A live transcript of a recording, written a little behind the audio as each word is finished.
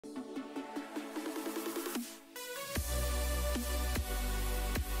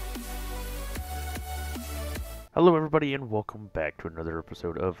Hello, everybody, and welcome back to another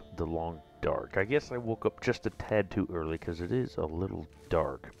episode of The Long Dark. I guess I woke up just a tad too early because it is a little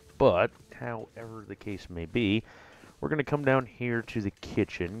dark. But, however the case may be, we're going to come down here to the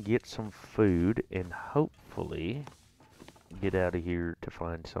kitchen, get some food, and hopefully get out of here to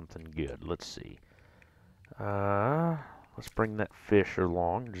find something good. Let's see. Let's bring that fish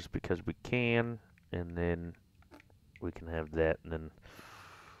along just because we can, and then we can have that, and then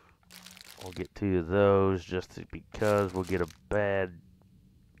we'll get two of those just because we'll get a bad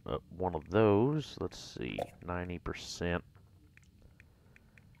one of those. Let's see, 90%.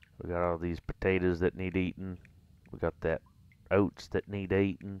 We got all these potatoes that need eating. We got that oats that need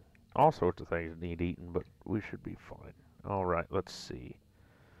eating. All sorts of things that need eating, but we should be fine. Alright, let's see.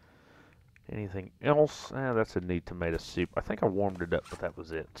 Anything else? That's a neat tomato soup. I think I warmed it up, but that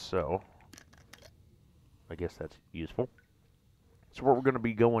was it. So, I guess that's useful. So where we're going to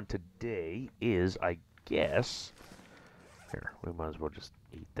be going today is, I guess... Here, we might as well just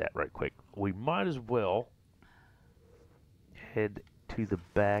eat that right quick. We might as well head to the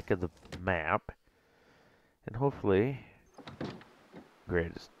back of the map, and hopefully,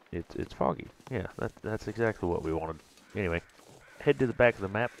 great, it's foggy. Yeah, that's exactly what we wanted. Anyway, head to the back of the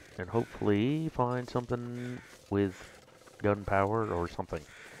map and hopefully find something with gunpowder or something.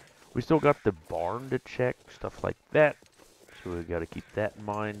 We still got the barn to check, stuff like that, so we got to keep that in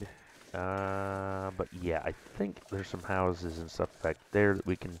mind. But yeah, I think there's some houses and stuff back there that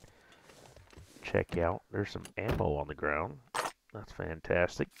we can check out. There's some ammo on the ground. That's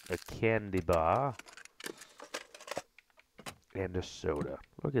fantastic. A candy bar. And a soda.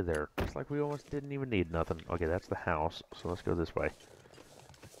 Look at there. It's like we almost didn't even need nothing. Okay, that's the house. So let's go this way.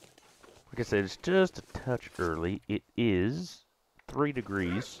 Like I said, it's just a touch early. It is 3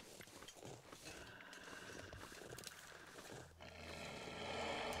 degrees.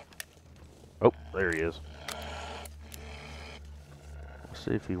 Oh, there he is. Let's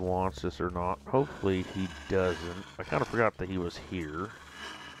see if he wants this or not. Hopefully he doesn't. I kind of forgot that he was here.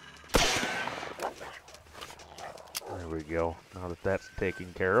 There we go. Now that that's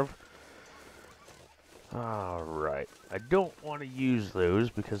taken care of. Alright. I don't want to use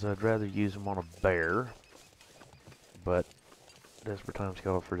those because I'd rather use them on a bear. But desperate times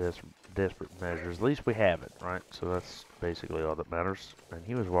call for desperate measures. At least we have it, right? So that's basically all that matters. And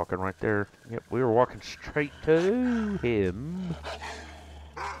he was walking right there. Yep, we were walking straight to him.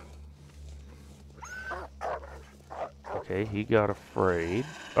 Okay, he got afraid.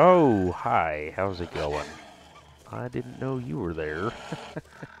 Oh, hi. How's it going? I didn't know you were there.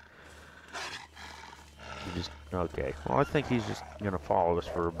 Okay. Well, I think he's just going to follow us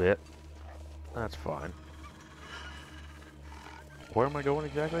for a bit. That's fine. Where am I going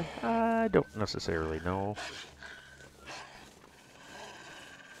exactly? I don't necessarily know.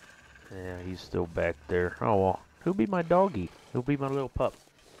 Yeah, he's still back there. Oh, well. Who'll be my doggy? Who'll be my little pup?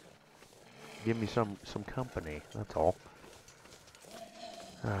 Give me some company. That's all.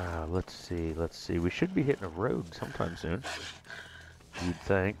 Let's see. We should be hitting a road sometime soon. You'd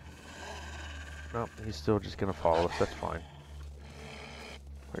think. Nope, he's still just gonna follow us. That's fine.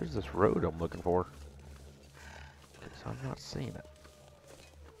 Where's this road I'm looking for? Because I'm not seeing it.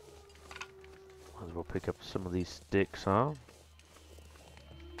 Might as well pick up some of these sticks, huh?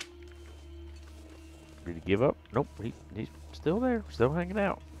 Did he give up? Nope, he's still there. Still hanging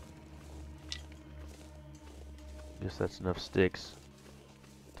out. Guess that's enough sticks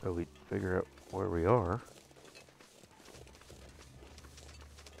till we figure out where we are.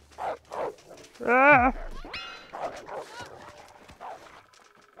 Ah!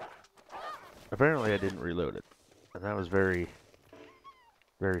 Apparently I didn't reload it. And that was very,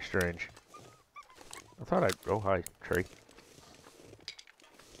 very strange. I thought oh hi, tree.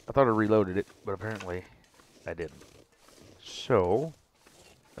 I thought I reloaded it, but apparently I didn't. So,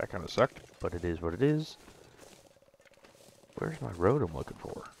 that kind of sucked, but it is what it is. Where's my road I'm looking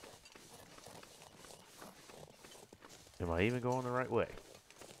for? Am I even going the right way?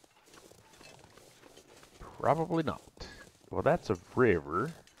 Probably not. Well, that's a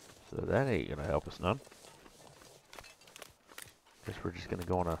river, so that ain't gonna help us none. Guess we're just gonna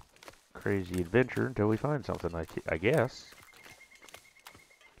go on a crazy adventure until we find something, I guess.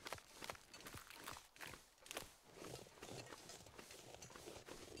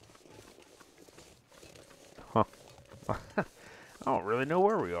 Huh. I don't really know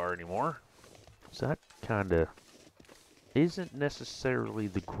where we are anymore. So that kinda isn't necessarily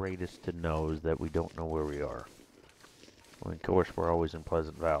the greatest to know, is that we don't know where we are. Well, of course, we're always in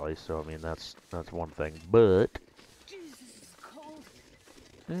Pleasant Valley, so I mean that's one thing. But Jesus, it's cold.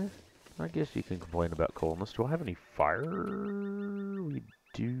 I guess you can complain about coldness. Do I have any fire? We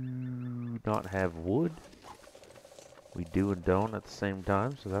do not have wood. we do and don't at the same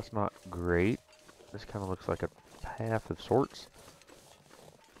time, so that's not great. This kind of looks like a path of sorts.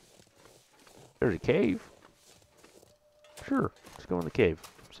 There's a cave. Sure, let's go in the cave.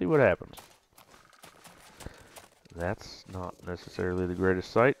 See what happens. That's not necessarily the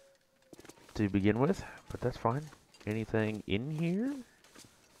greatest sight to begin with, but that's fine. Anything in here?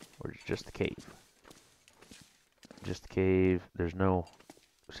 Or is it just the cave? Just the cave. There's no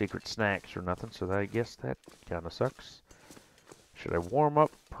secret snacks or nothing, so I guess that kind of sucks. Should I warm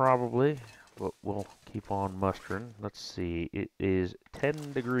up? Probably. But we'll keep on mustering. Let's see. It is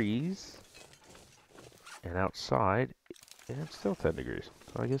 10 degrees. And outside, it's still 10 degrees.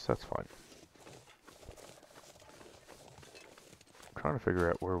 So I guess that's fine. I'm trying to figure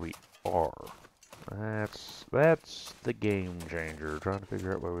out where we are. That's the game changer. Trying to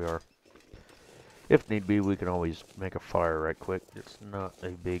figure out where we are. If need be, we can always make a fire right quick. It's not a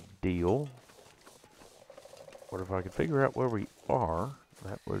big deal. But if I could figure out where we are,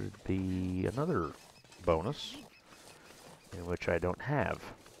 that would be another bonus, in which I don't have.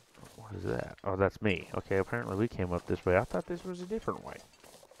 What is that? Oh, that's me. Okay, apparently we came up this way. I thought this was a different way.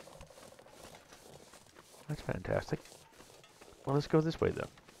 That's fantastic. Well, let's go this way then.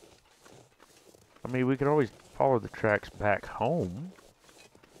 I mean, we could always follow the tracks back home,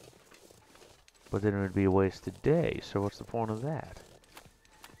 but then it would be a wasted day, so what's the point of that?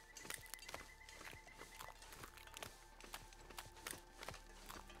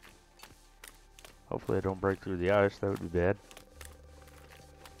 Hopefully I don't break through the ice, that would be bad.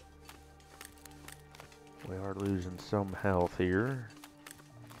 We are losing some health here.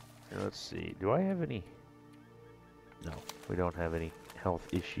 Let's see, do I have any? No, we don't have any health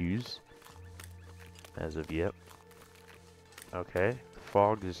issues as of yet. Okay, the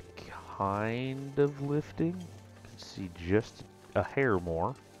fog is kind of lifting. You can see just a hair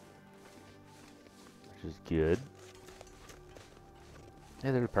more, which is good.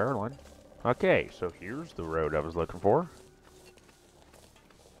 Hey, there's a power line. Okay, so here's the road I was looking for.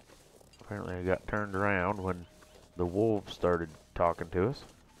 Apparently I got turned around when the wolves started talking to us.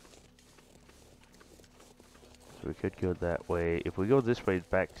 So we could go that way. If we go this way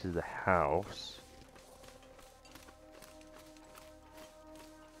back to the house,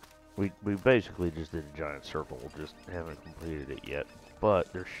 we basically just did a giant circle, just haven't completed it yet.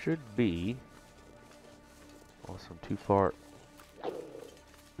 But there should be, unless I'm too far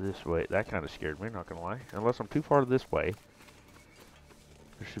this way, that kind of scared me, not gonna lie. Unless I'm too far this way,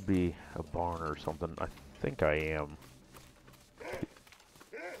 there should be a barn or something. I think I am.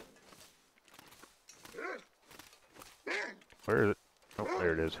 Where is it? Oh,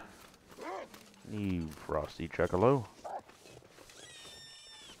 there it is. You frosty chuckalo.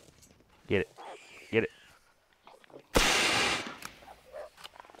 Get it. Get it.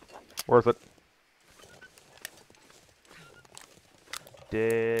 Worth it.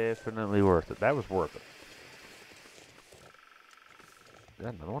 Definitely worth it. That was worth it. Is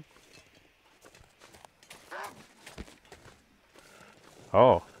that another one?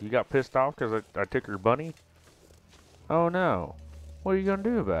 Oh, you got pissed off because I took your bunny? Oh no. What are you going to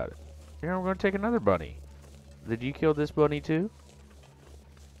do about it? You're going to take another bunny. Did you kill this bunny too?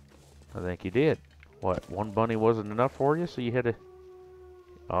 I think you did. What, one bunny wasn't enough for you, so you had to...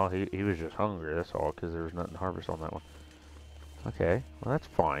 Oh, he was just hungry, that's all, because there was nothing to harvest on that one. Okay, well that's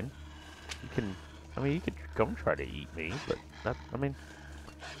fine. You can... I mean, you could come try to eat me, but that... I mean...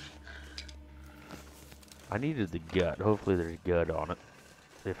 I needed the gut. Hopefully there's gut on it.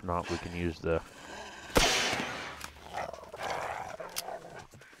 If not, we can use the...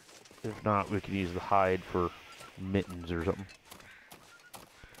 If not, we can use the hide for mittens or something.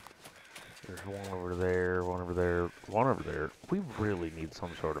 There's one over there, one over there, one over there. We really need some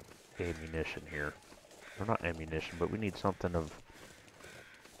sort of ammunition here. Or not ammunition, but we need something of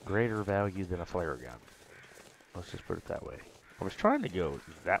greater value than a flare gun. Let's just put it that way. I was trying to go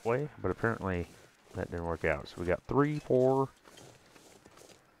that way, but apparently that didn't work out. So we got four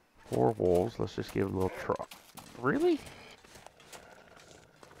wolves. Let's just give it a little try. Really?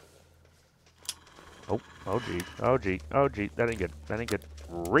 Oh gee, oh gee, oh gee, that ain't good, that ain't good.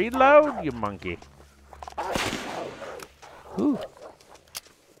 Reload, you monkey. Whew.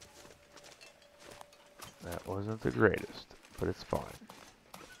 That wasn't the greatest, but it's fine.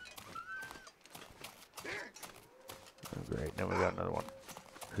 Oh, great, now we got another one.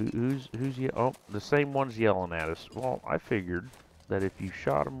 Who's oh, the same one's yelling at us. Well, I figured that if you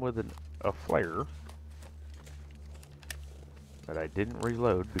shot him with a flare, that I didn't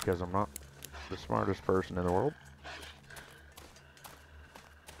reload because I'm not the smartest person in the world.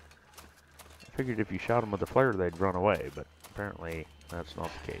 I figured if you shot them with a flare, they'd run away, but apparently that's not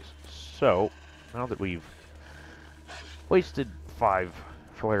the case. So, now that we've wasted 5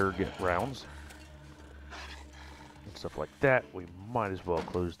 flare rounds and stuff like that. We might as well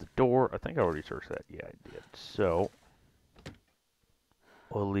close the door. I think I already searched that. Yeah, I did. So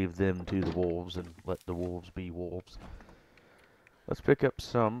we'll leave them to the wolves and let the wolves be wolves. Let's pick up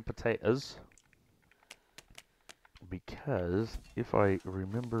some potatoes, because if I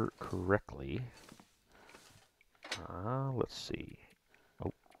remember correctly, let's see.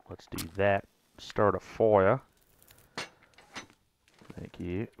 Oh, let's do that. Start a fire. Thank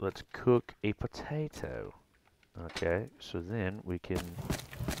you. Let's cook a potato. Okay, so then we can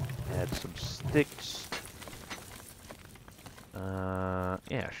add some sticks.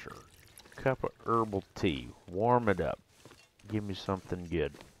 Yeah, sure. Cup of herbal tea. Warm it up. Give me something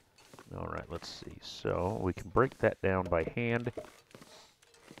good. Alright, let's see. So, we can break that down by hand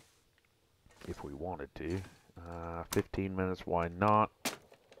if we wanted to. 15 minutes, why not?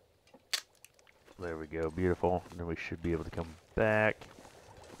 There we go, beautiful. And then we should be able to come back.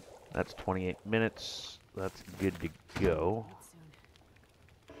 That's 28 minutes. That's good to go.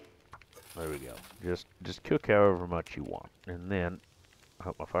 There we go. Just cook however much you want. And then, I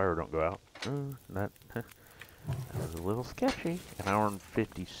hope my fire don't go out. That was a little sketchy. An hour and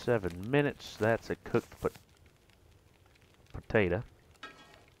 57 minutes. That's a cooked potato.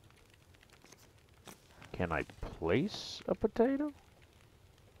 Can I place a potato?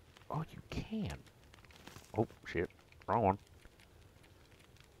 Oh, you can. Oh, shit. Wrong one.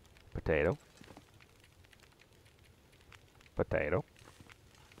 Potato. Potato.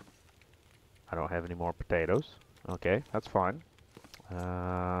 I don't have any more potatoes. Okay, that's fine.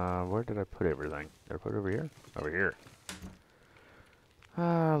 Where did I put everything? Did I put it over here? Over here.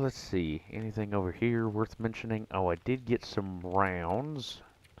 Let's see. Anything over here worth mentioning? Oh, I did get some rounds.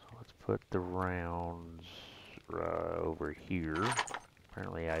 So let's put the rounds over here.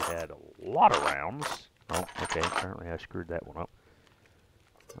 Apparently I had a lot of rounds. Oh, okay. Apparently I screwed that one up.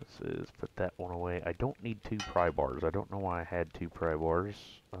 Let's put that one away. I don't need 2 pry bars. I don't know why I had 2 pry bars.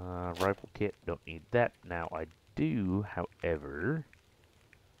 Rifle kit, don't need that. Now I do, however...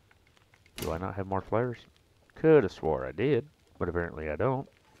 Do I not have more flares? Could have swore I did, but apparently I don't.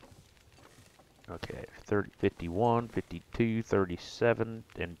 Okay, 30, 51, 52, 37,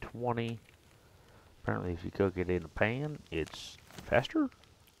 and 20. Apparently if you cook it in a pan, it's faster,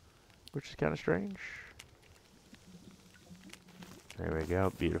 which is kind of strange. There we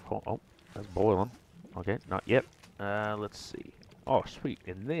go, beautiful. Oh, that's boiling. Okay, not yet. Let's see. Oh, sweet.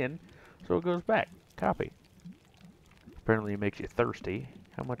 And then, so it goes back. Copy. Apparently it makes you thirsty.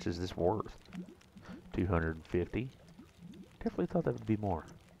 How much is this worth? 250. Definitely thought that would be more,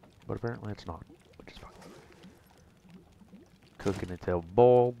 but apparently it's not, which is fine. Cooking until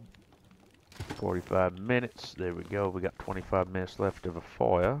boiled. 45 minutes. There we go. We got 25 minutes left of a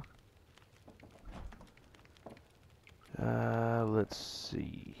fire. Let's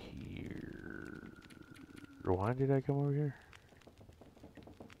see here. Why did I come over here?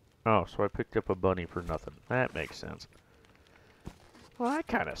 Oh, so I picked up a bunny for nothing. That makes sense. Well, that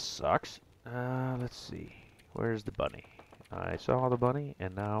kind of sucks. Let's see. Where's the bunny? I saw the bunny,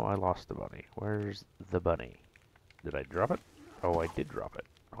 and now I lost the bunny. Where's the bunny? Did I drop it? Oh, I did drop it.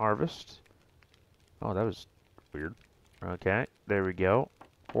 Harvest. Oh, that was weird. Okay, there we go.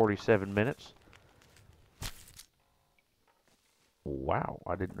 47 minutes. Wow,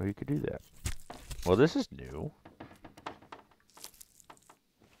 I didn't know you could do that. Well, this is new.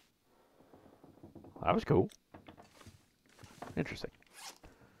 That was cool. Interesting.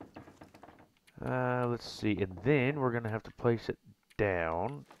 Let's see, and then we're gonna have to place it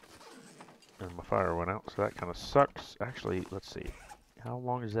down. And my fire went out, so that kind of sucks. Actually, let's see. How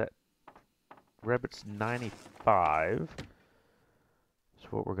long is that? Rabbit's 95. So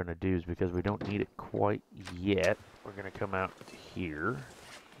what we're gonna do is, because we don't need it quite yet, we're gonna come out here.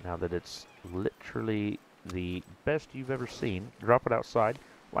 Now that it's literally the best you've ever seen, drop it outside,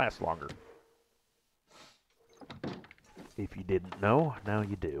 lasts longer. If you didn't know, now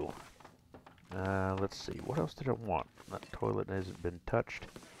you do. Let's see, what else did I want? That toilet hasn't been touched.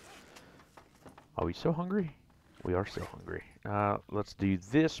 Are we so hungry? We are so hungry. Let's do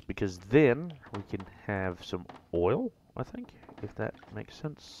this, because then we can have some oil, I think, if that makes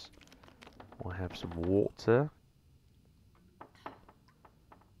sense. We'll have some water.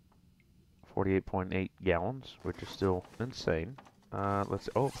 48.8 gallons, which is still insane. Oh,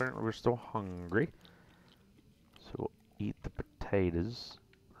 apparently we're still hungry. So we'll eat the potatoes.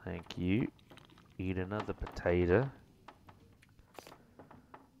 Thank you. Eat another potato.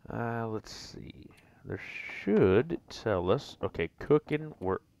 Let's see. There should tell us. Okay, cooking,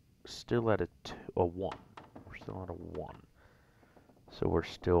 we're still at a 1. We're still at a 1. So we're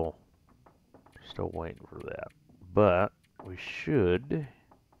still waiting for that. But we should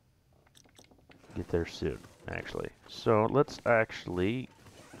get there soon, actually. So let's actually,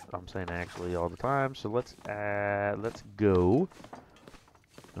 I'm saying actually all the time, so let's go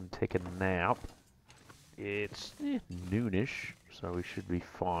and take a nap. It's noonish, so we should be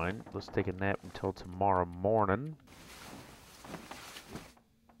fine. Let's take a nap until tomorrow morning,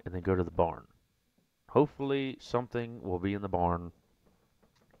 and then go to the barn. Hopefully something will be in the barn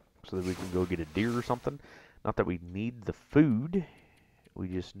so that we can go get a deer or something. Not that we need the food, we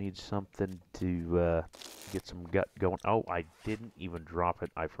just need something to get some gut going. Oh, I didn't even drop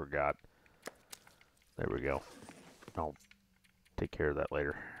it. I forgot. There we go. I'll take care of that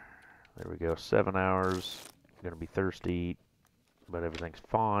later. There we go. 7 hours. Gonna be thirsty, but everything's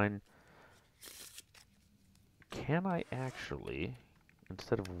fine. Can I actually,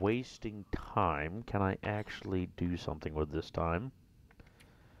 instead of wasting time, can I actually do something with this time?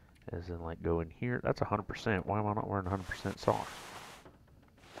 As in, like, go in here. That's 100%. Why am I not wearing 100% socks?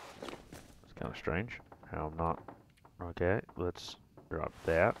 It's kind of strange how I'm not. Okay, let's drop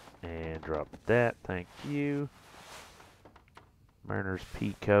that and drop that. Thank you. Mariner's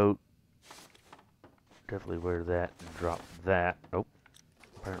pea coat. Definitely wear that and drop that. Oh,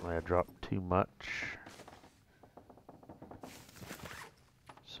 apparently I dropped too much.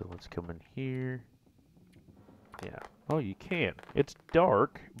 So let's come in here. Yeah. Oh, you can. It's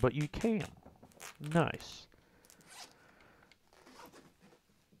dark, but you can. Nice.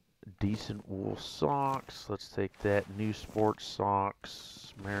 Decent wool socks. Let's take that. New sports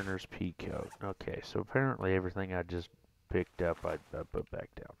socks. Mariner's pea coat. Okay, so apparently everything I just picked up, I put back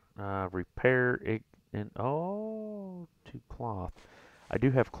down. Repair it. And oh, to cloth. I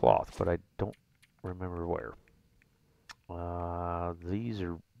do have cloth, but I don't remember where. These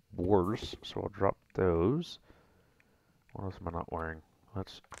are worse, so I'll drop those. What else am I not wearing?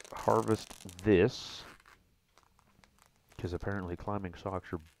 Let's harvest this, because apparently climbing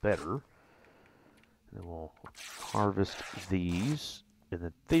socks are better. And then we'll harvest these, and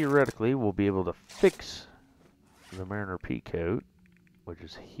then theoretically we'll be able to fix the Mariner pea coat, which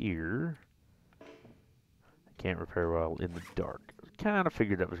is here. I can't repair while in the dark. Kind of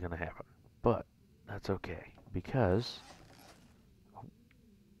figured that was going to happen, but that's okay, because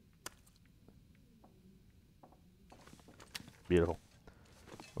beautiful.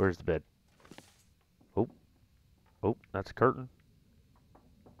 Where's the bed? Oh, oh, that's a curtain.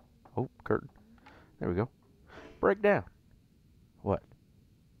 Oh, curtain. There we go. Break down. What?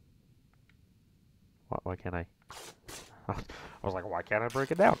 Why can't I? I was like, why can't I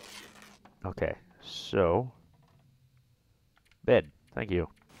break it down? Okay, so bed. Thank you.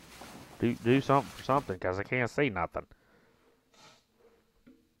 Do something for something, cause I can't see nothing.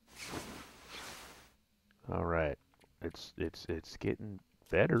 All right, it's getting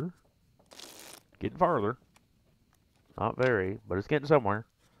better, getting farther. Not very, but it's getting somewhere.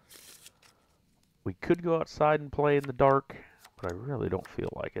 We could go outside and play in the dark, but I really don't feel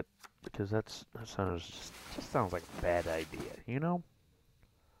like it, because that sounds just sounds like a bad idea, you know?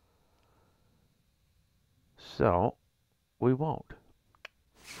 So we won't.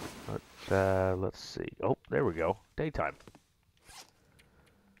 But let's see. Oh, there we go. Daytime.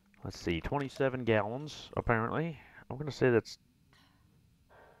 Let's see. 27 gallons apparently. I'm gonna say that's.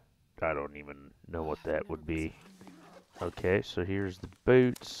 I don't even know what that would be. Okay, so here's the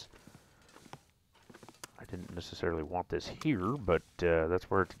boots. I didn't necessarily want this here, but that's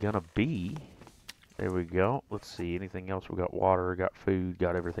where it's gonna be. There we go. Let's see. Anything else? We got water, got food,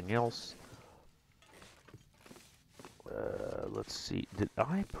 got everything else. Let's see. Did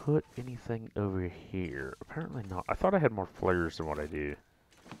I put anything over here? Apparently not. I thought I had more flares than what I do.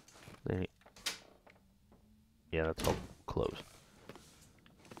 Yeah, that's all closed.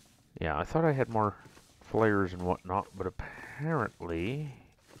 Yeah, I thought I had more flares and whatnot, but apparently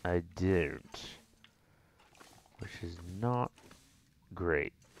I don't. Which is not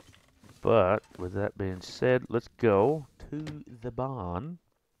great. But with that being said, let's go to the barn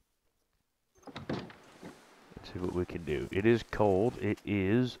and see what we can do. It is cold. It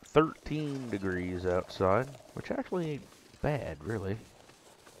is 13 degrees outside, which actually ain't bad, really.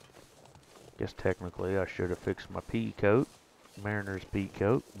 Guess technically I should have fixed my pea coat, Mariner's pea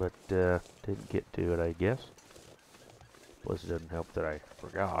coat, but didn't get to it, I guess. Plus it doesn't help that I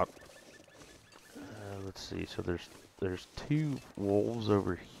forgot. Let's see, so there's 2 wolves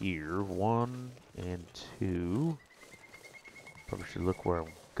over here, 1 and 2. Probably should look where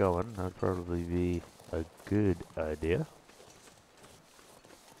I'm going. That'd probably be a good idea.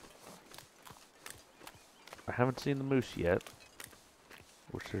 I haven't seen the moose yet.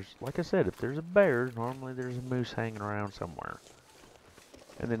 Which there's, like I said, if there's a bear, normally there's a moose hanging around somewhere.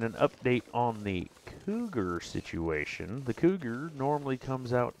 And then an update on the cougar situation. The cougar normally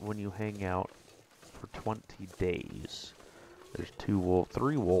comes out when you hang out for 20 days. There's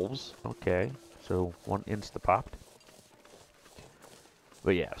 3 wolves. Okay, so 1 insta-popped.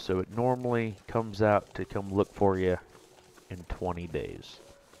 But yeah, so it normally comes out to come look for you in 20 days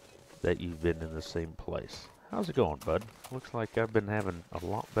that you've been in the same place. How's it going, bud? Looks like I've been having a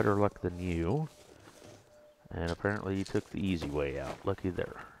lot better luck than you. And apparently you took the easy way out. Looky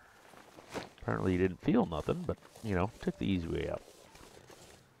there. Apparently you didn't feel nothing, but, you know, took the easy way out.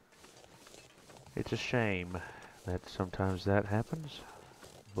 It's a shame that sometimes that happens.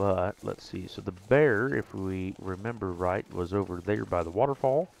 But, let's see. So the bear, if we remember right, was over there by the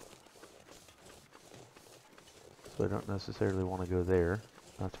waterfall. So I don't necessarily want to go there.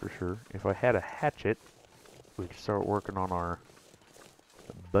 That's for sure. If I had a hatchet, we could start working on our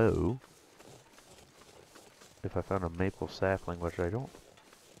bow. If I found a maple sapling, which I don't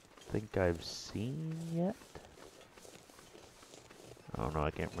think I've seen yet. Oh no, I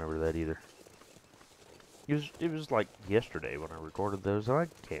can't remember that either. It was like yesterday when I recorded those. I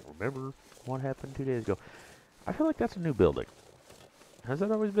can't remember what happened 2 days ago. I feel like that's a new building. Has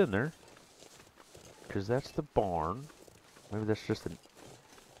that always been there? Because that's the barn. Maybe that's just an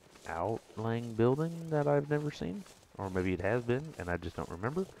outlying building that I've never seen. Or maybe it has been and I just don't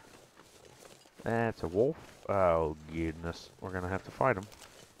remember. That's a wolf. Oh goodness, we're gonna have to fight him.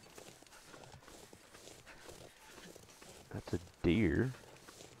 That's a deer.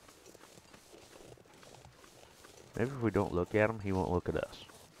 Maybe if we don't look at him, he won't look at us.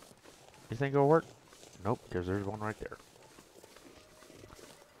 You think it'll work? Nope, because there's one right there.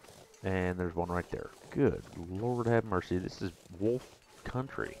 And there's one right there. Good Lord have mercy. This is wolf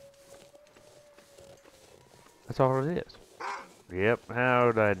country. That's all it is. Yep,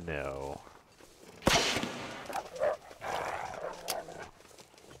 how'd I know?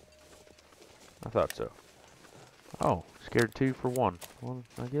 I thought so. Oh, scared 2 for 1. Well,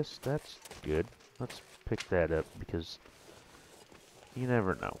 I guess that's good. Let's pick that up because you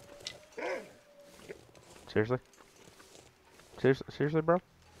never know. Seriously? Seriously, bro?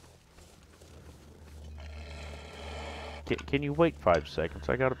 Can you wait 5 seconds?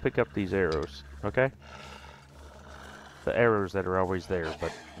 I gotta pick up these arrows, okay? The arrows that are always there,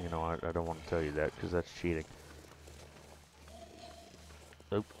 but, you know, I don't want to tell you that because that's cheating.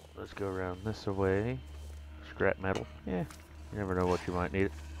 Oop, let's go around this way. Scrap metal. Yeah, you never know what you might need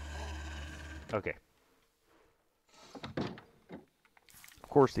it. Okay. Of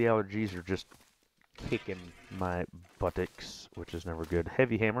course, the allergies are just kicking my buttocks, which is never good.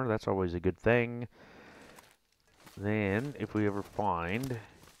 Heavy hammer, that's always a good thing. Then, if we ever find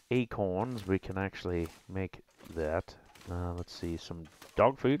acorns, we can actually make that. Let's see, some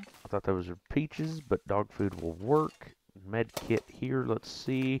dog food. I thought those were peaches, but dog food will work. Med kit here, let's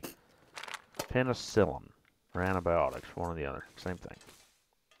see. Penicillin, or antibiotics, one or the other, same thing.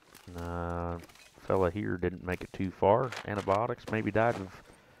 Fella here didn't make it too far. Antibiotics, maybe died of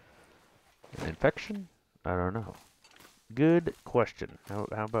an infection? I don't know. Good question. How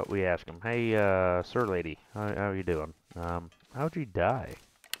about we ask him? Hey, sir lady, how you doing? How'd you die?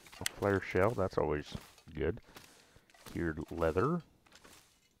 A flare shell, that's always good. Cured leather.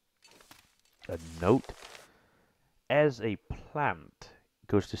 A note. As a plant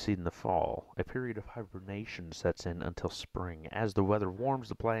goes to seed in the fall, a period of hibernation sets in until spring. As the weather warms,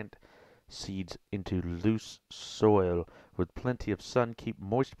 the plant seeds into loose soil with plenty of sun. Keep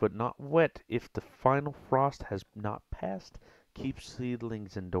moist but not wet. If the final frost has not passed, keep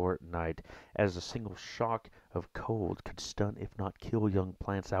seedlings indoor at night, as a single shock of cold could stun if not kill young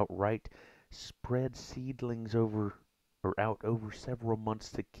plants outright. Spread seedlings out over several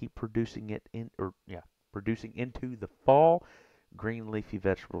months to keep producing into the fall. Green leafy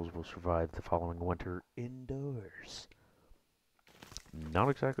vegetables will survive the following winter indoors. Not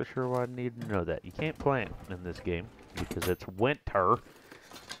exactly sure why I need to know that. You can't plant in this game because it's winter.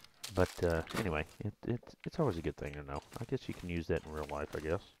 But anyway, it's always a good thing to know. I guess you can use that in real life, I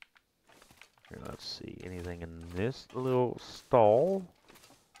guess. Here, let's see. Anything in this little stall?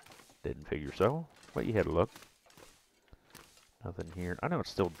 Didn't figure so. But you had a look. Nothing here. I know it's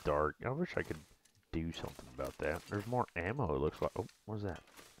still dark. I wish I could do something about that. There's more ammo, it looks like. Oh, what's that?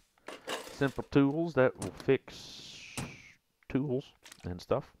 Simple tools that will fix tools and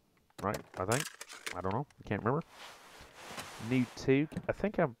stuff. Right, I think. I don't know. I can't remember. New toque. I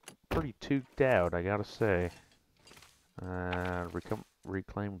think I'm pretty tooked out, I gotta say.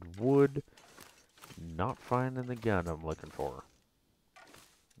 Reclaimed wood. Not finding the gun I'm looking for.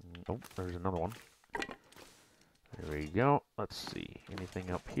 Oh, there's another one. There we go. Let's see.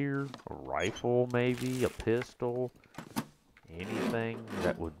 Anything up here? A rifle, maybe? A pistol? anything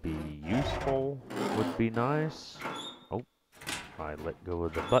that would be useful would be nice. Oh, I let go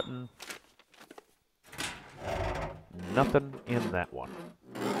of the button. Nothing in that one.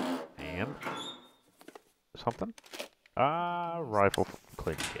 And something. Rifle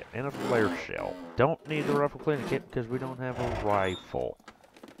cleaning kit and a flare shell. Don't need the rifle cleaning kit because we don't have a rifle.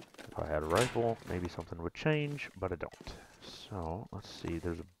 If I had a rifle, maybe something would change, but I don't. So, let's see,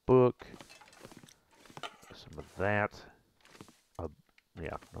 there's a book. Some of that.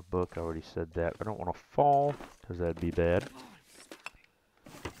 Yeah, a book, I already said that. I don't want to fall, because that'd be bad.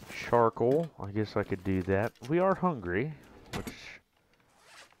 Charcoal, I guess I could do that. We are hungry, which,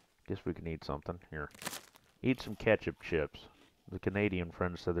 I guess we can eat something. Here, eat some ketchup chips. The Canadian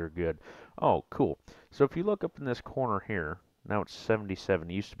friends said they're good. Oh, cool. So if you look up in this corner here, now it's 77.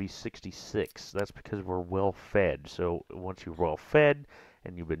 It used to be 66. That's because we're well fed. So once you're well fed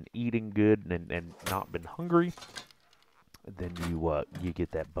and you've been eating good and not been hungry, then you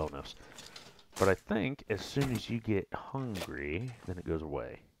get that bonus. But I think as soon as you get hungry, then it goes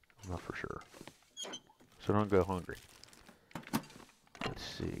away. I'm not for sure. So don't go hungry. Let's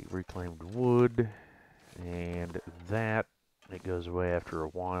see, reclaimed wood, and that, it goes away after a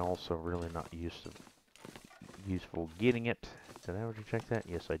while, so really not useful getting it. Did I already check that?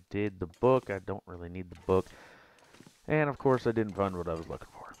 Yes, I did. The book, I don't really need the book. And of course I didn't find what I was looking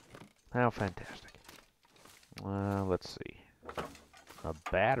for. How fantastic. Let's see. A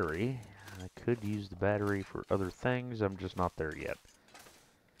battery. I could use the battery for other things. I'm just not there yet.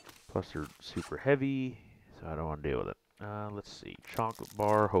 Plus they're super heavy, so I don't want to deal with it. Let's see. Chocolate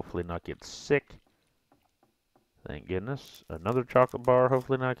bar. Hopefully not get sick. Thank goodness. Another chocolate bar.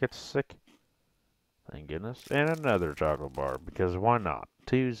 Hopefully not get sick. Thank goodness. And another chocolate bar, because why not?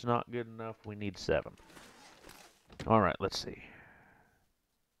 2's not good enough. We need 7. Alright, let's see.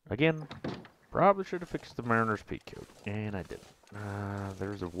 Again, probably should have fixed the Mariner's Peak coat, and I didn't.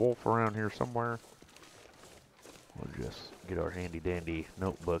 There's a wolf around here somewhere. We'll just get our handy-dandy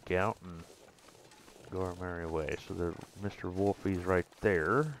notebook out and go our merry way. So the Mr. Wolfie's right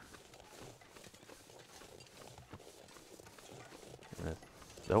there.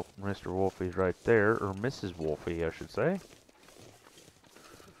 Oh, Mr. Wolfie's right there, or Mrs. Wolfie, I should say.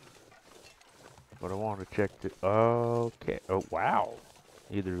 But I want to check the... Okay. Oh, wow.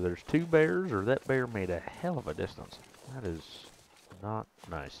 Either there's 2 bears, or that bear made a hell of a distance. That is not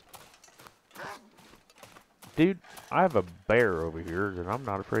nice. Dude, I have a bear over here that I'm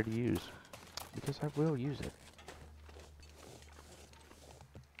not afraid to use. Because I will use it.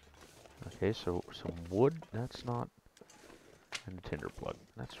 Okay, so some wood. That's not... And a tinder plug.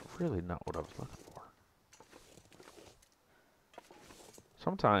 That's really not what I was looking for.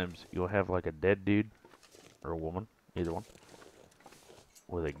 Sometimes you'll have like a dead dude, or a woman, either one,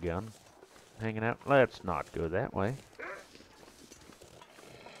 with a gun hanging out. Let's not go that way.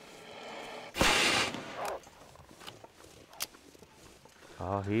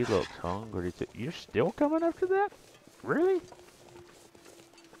 Oh, he looks hungry. You're still coming after that? Really?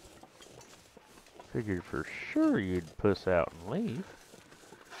 Figured for sure you'd puss out and leave.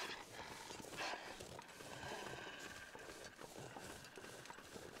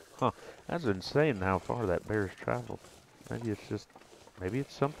 Huh, that's insane how far that bear's traveled. Maybe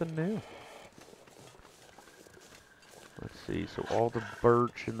it's something new. Let's see, so all the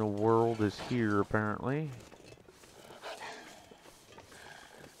birch in the world is here apparently.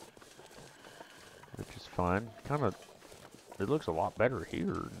 Which is fine. It looks a lot better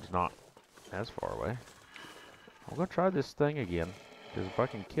here. It's not as far away. I'm gonna try this thing again, because if I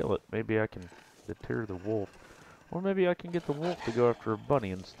can kill it, maybe I can deter the wolf. Or maybe I can get the wolf to go after a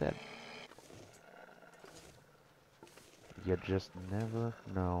bunny instead. You just never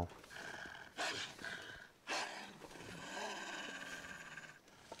know.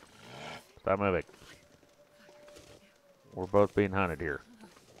 Stop moving. We're both being hunted here.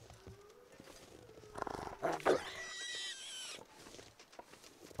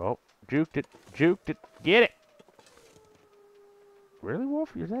 Oh, juked it. Juked it. Get it! Really,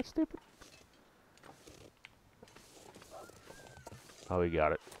 Wolf? You're that stupid? Oh, he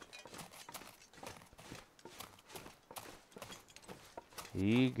got it.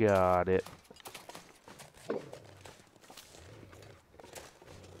 He got it.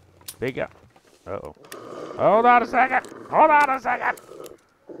 Big up. Uh-oh. Hold on a second! Hold on a second!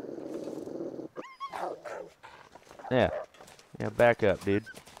 Yeah. Yeah, back up, dude.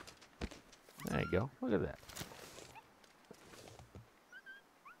 There you go. Look at that.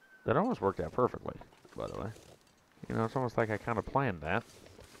 That almost worked out perfectly, by the way. You know, it's almost like I kind of planned that.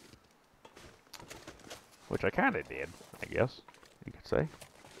 Which I kind of did, I guess you could say.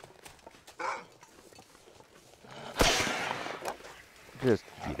 Just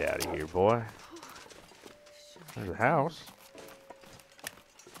get out of here, boy. There's a house.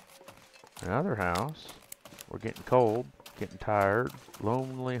 Another house. We're getting cold, getting tired.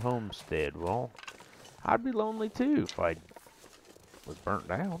 Lonely homestead. Well, I'd be lonely too if I was burnt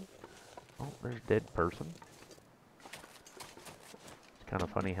down. Oh, there's a dead person. It's kind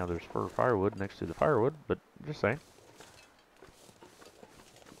of funny how there's firewood next to the firewood, but just saying.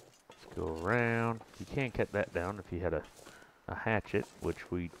 Let's go around. You can't cut that down if you had a hatchet, which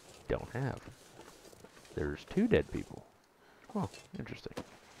we don't have. There's 2 dead people. Oh, interesting.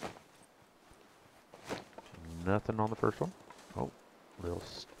 Nothing on the first one. Oh, little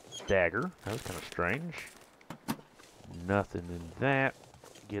stagger. That was kind of strange. Nothing in that.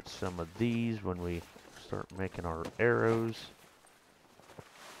 Get some of these when we start making our arrows.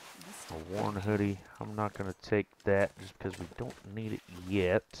 A worn hoodie. I'm not going to take that just because we don't need it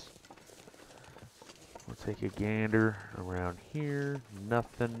yet. We'll take a gander around here.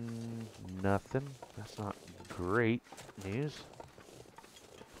 Nothing. Nothing. That's not great news.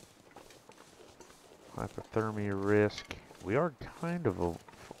 Hypothermia risk. We are kind of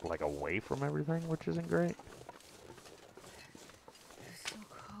like away from everything, which isn't great. It's so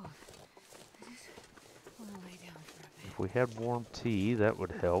cold. I just want to lay down for a bit. If we had warm tea, that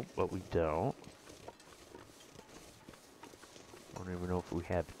would help, but we don't. I don't even know if we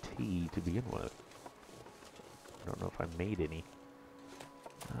have tea to begin with. I don't know if I made any.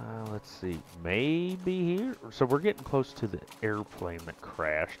 Let's see. Maybe here? So we're getting close to the airplane that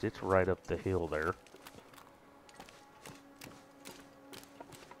crashed. It's right up the hill there.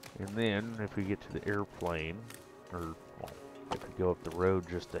 And then, if we get to the airplane, or well, if we go up the road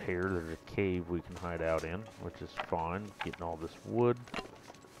just a hair, there's a cave we can hide out in, which is fine. Getting all this wood.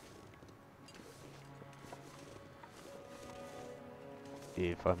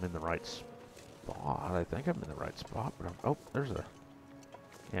 If I'm in the right spot, I think I'm in the right spot, but oh, there's a,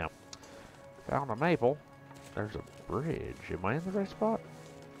 yeah, found a maple. There's a bridge. Am I in the right spot?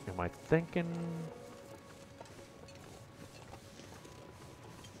 Am I thinking?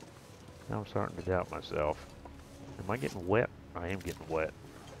 Now I'm starting to doubt myself. Am I getting wet? I am getting wet.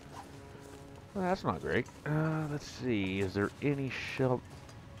 Well, that's not great. Let's see. Is there any shelter?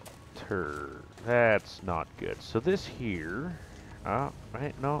 That's not good. So this here...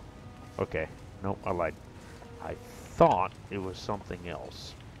 right? No. Okay. Nope, I lied. I thought it was something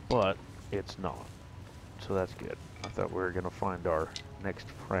else, but it's not. So that's good. I thought we were going to find our next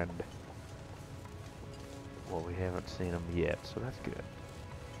friend. Well, we haven't seen him yet, so that's good.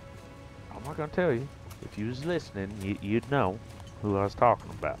 I'm not going to tell you. If you was listening, you'd know who I was talking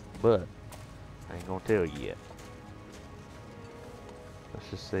about, but I ain't going to tell you yet. Let's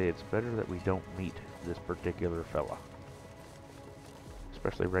just say it's better that we don't meet this particular fella.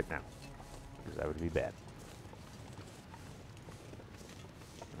 Especially right now, because that would be bad.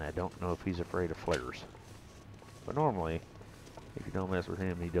 And I don't know if he's afraid of flares. But normally, if you don't mess with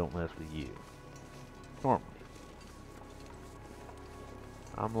him, he don't mess with you. Normally.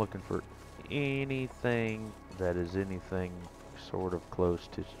 I'm looking for anything that is anything sort of close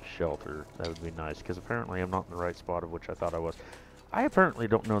to shelter. That would be nice, because apparently I'm not in the right spot of which I thought I was. I apparently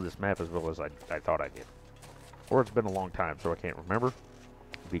don't know this map as well as I thought I did. Or it's been a long time, so I can't remember.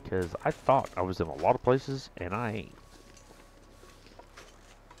 Because I thought I was in a lot of places, and I ain't.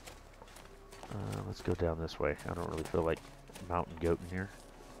 Let's go down this way. I don't really feel like mountain goating here.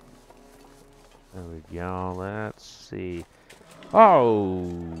 There we go. Let's see.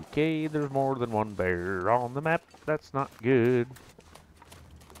 Oh, okay, there's more than one bear on the map. That's not good.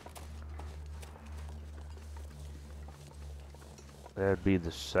 That'd be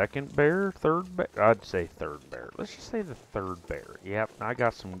the second bear, third bear. I'd say third bear. Let's just say the third bear. Yep, I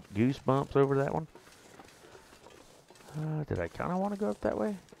got some goosebumps over that one. Did I kind of want to go up that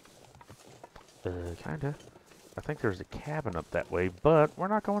way? Kind of. I think there's a cabin up that way, but we're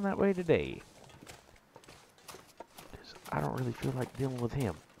not going that way today. Because I don't really feel like dealing with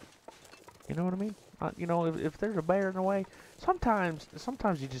him. You know what I mean? You know, if there's a bear in the way, sometimes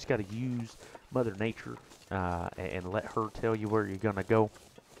you just got to use Mother Nature and let her tell you where you're going to go.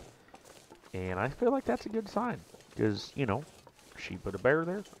 And I feel like that's a good sign. Because, you know, she put a bear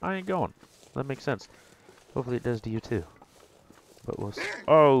there, I ain't going. That makes sense. Hopefully it does to you too. But we'll see.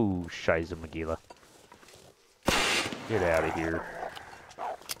 Oh, Shiza Magila. Get out of here.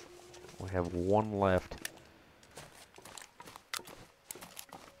 We have one left.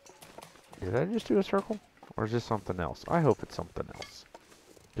 Did I just do a circle? Or is this something else? I hope it's something else.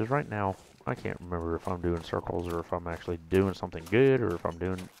 Because right now, I can't remember if I'm doing circles or if I'm actually doing something good or if I'm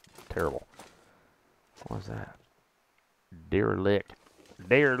doing terrible. What was that? Derelict.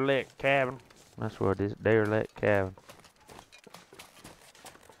 Derelict cabin. That's what it is. Derelict cabin.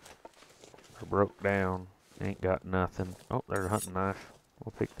 Or broke down. Ain't got nothing. Oh, there's a hunting knife.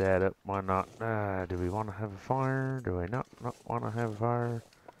 We'll pick that up. Why not? Do we want to have a fire? Do we not want to have a fire?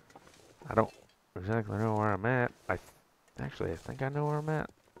 I don't exactly know where I'm at. Actually, I think I know where I'm at.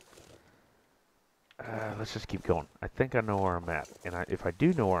 Let's just keep going. I think I know where I'm at. And if I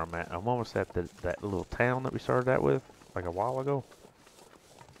do know where I'm at, I'm almost at that little town that we started out with, like a while ago.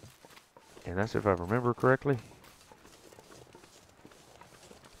 And that's if I remember correctly.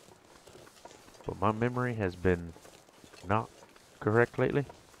 But my memory has been not correct lately.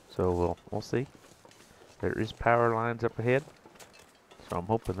 So we'll see. There is power lines up ahead. So I'm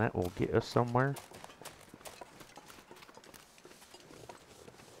hoping that will get us somewhere.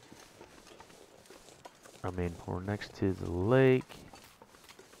 I mean, we're next to the lake.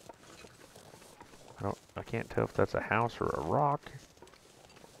 I can't tell if that's a house or a rock.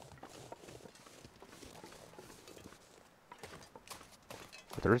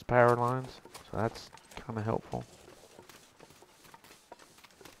 But there is power lines, so that's kind of helpful.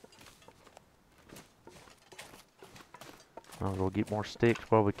 Might as well get more sticks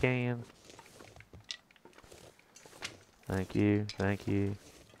while we can. Thank you, thank you.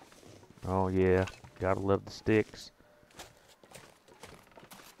 Oh yeah, gotta love the sticks.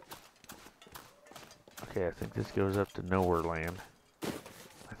 Okay, I think this goes up to nowhere land.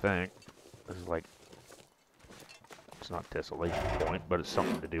 I think. This is like, it's not Desolation Point, but it's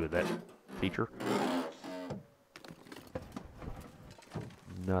something to do with that feature.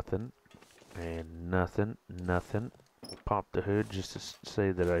 Nothing. And nothing. Nothing. Pop the hood just to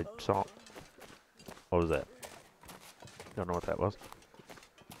say that I saw. What was that? Don't know what that was.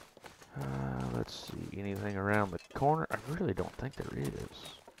 Let's see. Anything around the corner? I really don't think there is.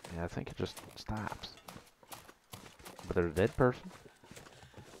 Yeah, I think it just stops. But there's a dead person.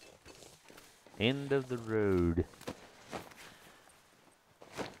 End of the road.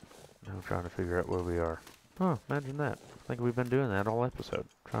 Now I'm trying to figure out where we are. Huh, imagine that. I think we've been doing that all episode.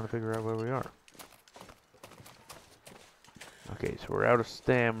 Trying to figure out where we are. Okay, so we're out of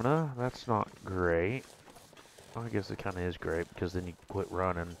stamina. That's not great. Well, I guess it kind of is great because then you quit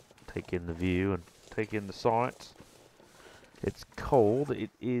running, take in the view, and take in the sights. It's cold.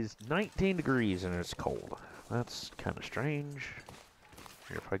 It is 19 degrees and it's cold. That's kind of strange.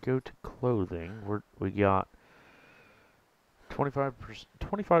 Here, if I go to clothing, we got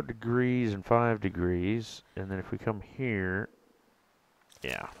 25 degrees and 5 degrees, and then if we come here,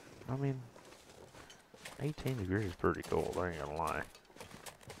 yeah, I mean, 18 degrees is pretty cold, I ain't gonna lie.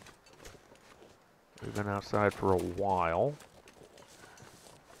 We've been outside for a while.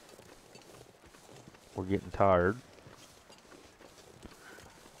 We're getting tired.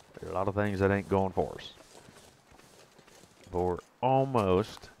 There's a lot of things that ain't going for us. But we're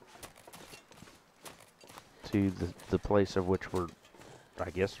almost to the place of which I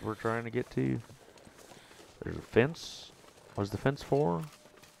guess we're trying to get to. There's a fence. What's the fence for?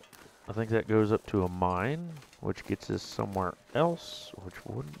 I think that goes up to a mine, which gets us somewhere else, which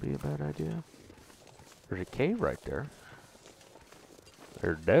wouldn't be a bad idea. There's a cave right there.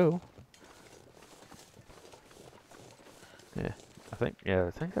 There's dough. Yeah,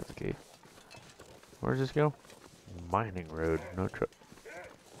 I think that's a cave. Where does this go? Mining road, no truck.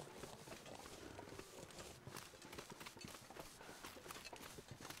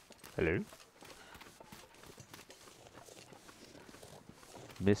 Hello?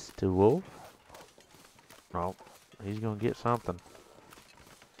 Mr. Wolf? Oh, he's gonna get something.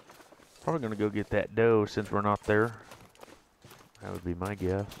 Probably gonna go get that dough since we're not there. That would be my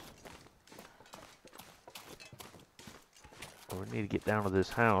guess. We need to get down to this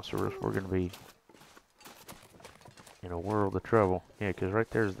house or else we're gonna be in a world of trouble. Yeah, because right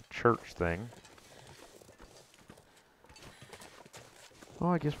there's the church thing.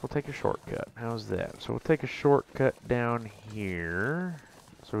 Well, I guess we'll take a shortcut. How's that? So we'll take a shortcut down here.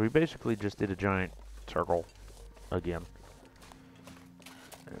 So we basically just did a giant circle again.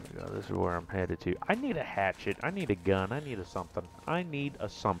 There we go. This is where I'm headed to. I need a hatchet. I need a gun. I need a something. I need a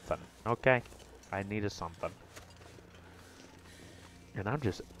something. Okay? I need a something. And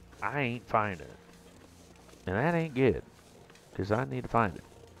I ain't finding it. And that ain't good. Because I need to find it.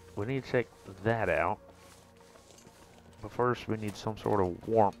 We need to check that out. But first we need some sort of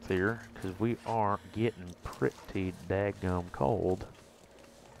warmth here. Because we are getting pretty daggum cold.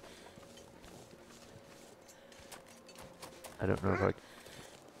 I don't know if I...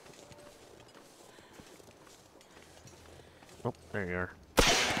 Oh, there you are.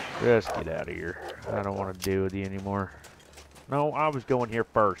 Just get out of here. I don't want to deal with you anymore. No, I was going here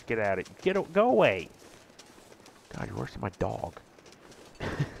first. Get out of it. Go away. God, you're worse than my dog.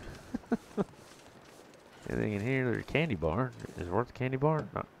 Anything in here? There's a candy bar. Is it worth a candy bar?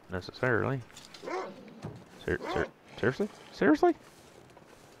 No, necessarily. Seriously? Seriously?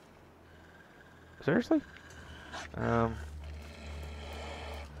 Seriously? We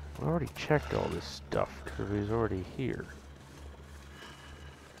already checked all this stuff because he's already here.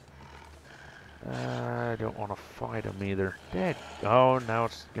 I don't want to fight him either. Dad. Oh, now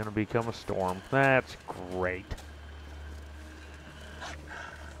it's going to become a storm. That's great.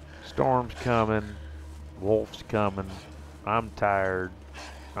 Storm's coming. Wolf's coming. I'm tired.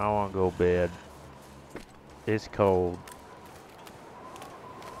 I want to go to bed. It's cold.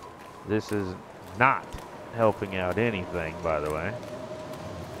 This is not helping out anything, by the way.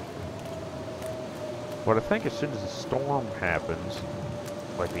 But I think as soon as the storm happens,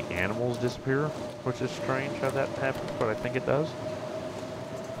 like the animals disappear, which is strange how that happens, but I think it does.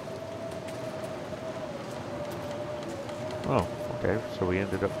 Oh, okay, so we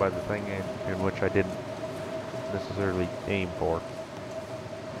ended up by the thing in which I didn't necessarily aim for.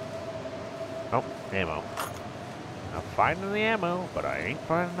 Oh, ammo. I'm finding the ammo, but I ain't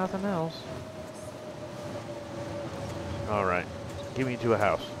finding nothing else. Alright, give me to a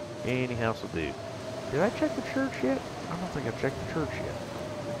house. Any house will do. Did I check the church yet? I don't think I've checked the church yet.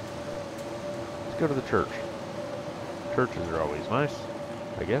 Let's go to the church. Churches are always nice,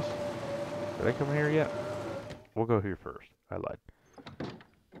 I guess. Did I come here yet? We'll go here first. I lied.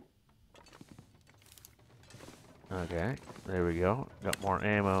 Okay, there we go. Got more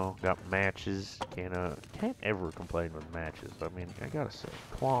ammo, got matches. Can't ever complain with matches. I mean, I gotta say,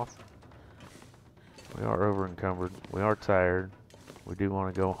 cloth. We are over encumbered. We are tired. We do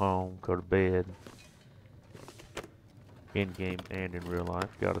want to go home, go to bed. In game and in real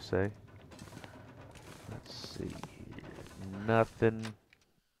life, gotta say. Let's see here. Nothing.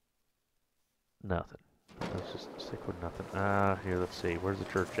 Nothing. Let's just stick with nothing. Here, let's see. Where's the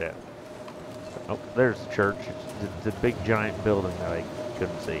church at? Oh, there's the church. It's the big giant building that I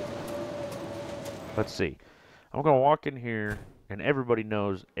couldn't see. Let's see. I'm gonna walk in here, and everybody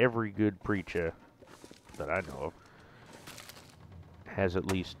knows every good preacher that I know of has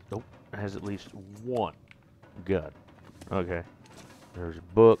at least one gun. Okay. There's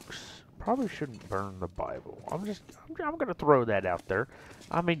books. Probably shouldn't burn the Bible. I'm gonna throw that out there.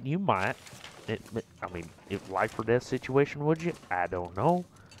 I mean, you might. I mean, if life or death situation, would you? I don't know.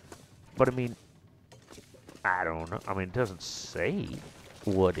 But I mean, I don't know. I mean, it doesn't say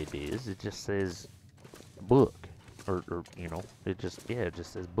what it is. It just says book, or you know, it just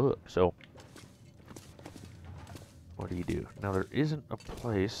says book. So, what do you do? Now there isn't a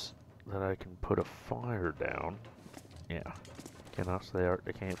place that I can put a fire down. Yeah, cannot stay at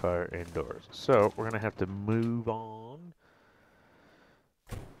the campfire indoors. So we're gonna have to move on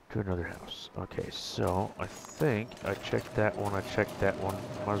to another house. Okay, so I think I checked that one. I checked that one.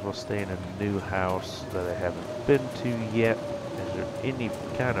 Might as well stay in a new house that I haven't been to yet. Is there any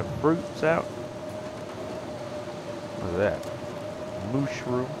kind of fruits out? What is that?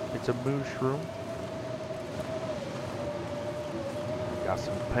 Mushroom. It's a mushroom. Got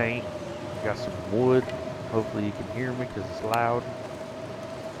some paint. Got some wood. Hopefully you can hear me because it's loud.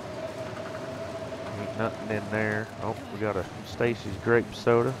 Ain't nothing in there. Oh, we got a Stacy's grape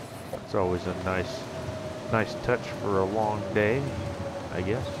soda. That's always a nice touch for a long day, I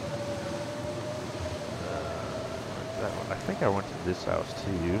guess. That one. I think I went to this house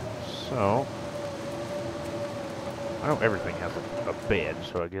too. So I know everything has a bed,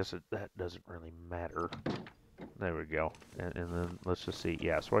 so I guess that doesn't really matter. There we go. And then let's just see.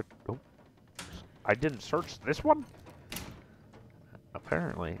 Yeah, so I didn't search this one?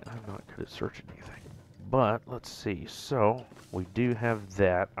 Apparently, I'm not good at searching anything. But, let's see. So, we do have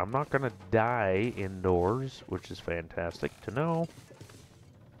that. I'm not going to die indoors, which is fantastic to know.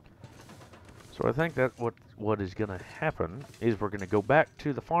 So, I think that what is going to happen is we're going to go back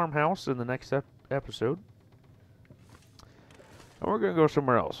to the farmhouse in the next episode. And we're going to go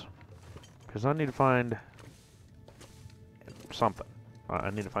somewhere else. Because I need to find something. I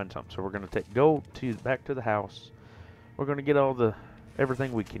need to find something. So we're going to go back to the house. We're going to get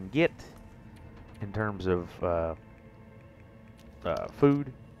everything we can get in terms of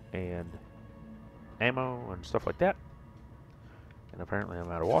food and ammo and stuff like that. And apparently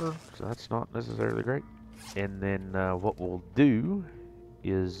I'm out of water, so that's not necessarily great. And then what we'll do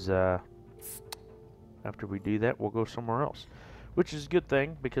is after we do that, we'll go somewhere else, which is a good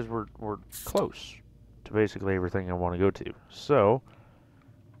thing because we're close to basically everything I want to go to. So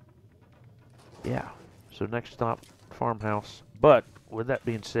yeah, so next stop, farmhouse. But with that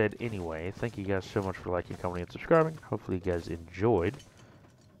being said, anyway, thank you guys so much for liking, commenting, and subscribing. Hopefully you guys enjoyed.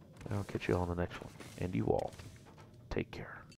 And I'll catch you all on the next one. And you all, take care.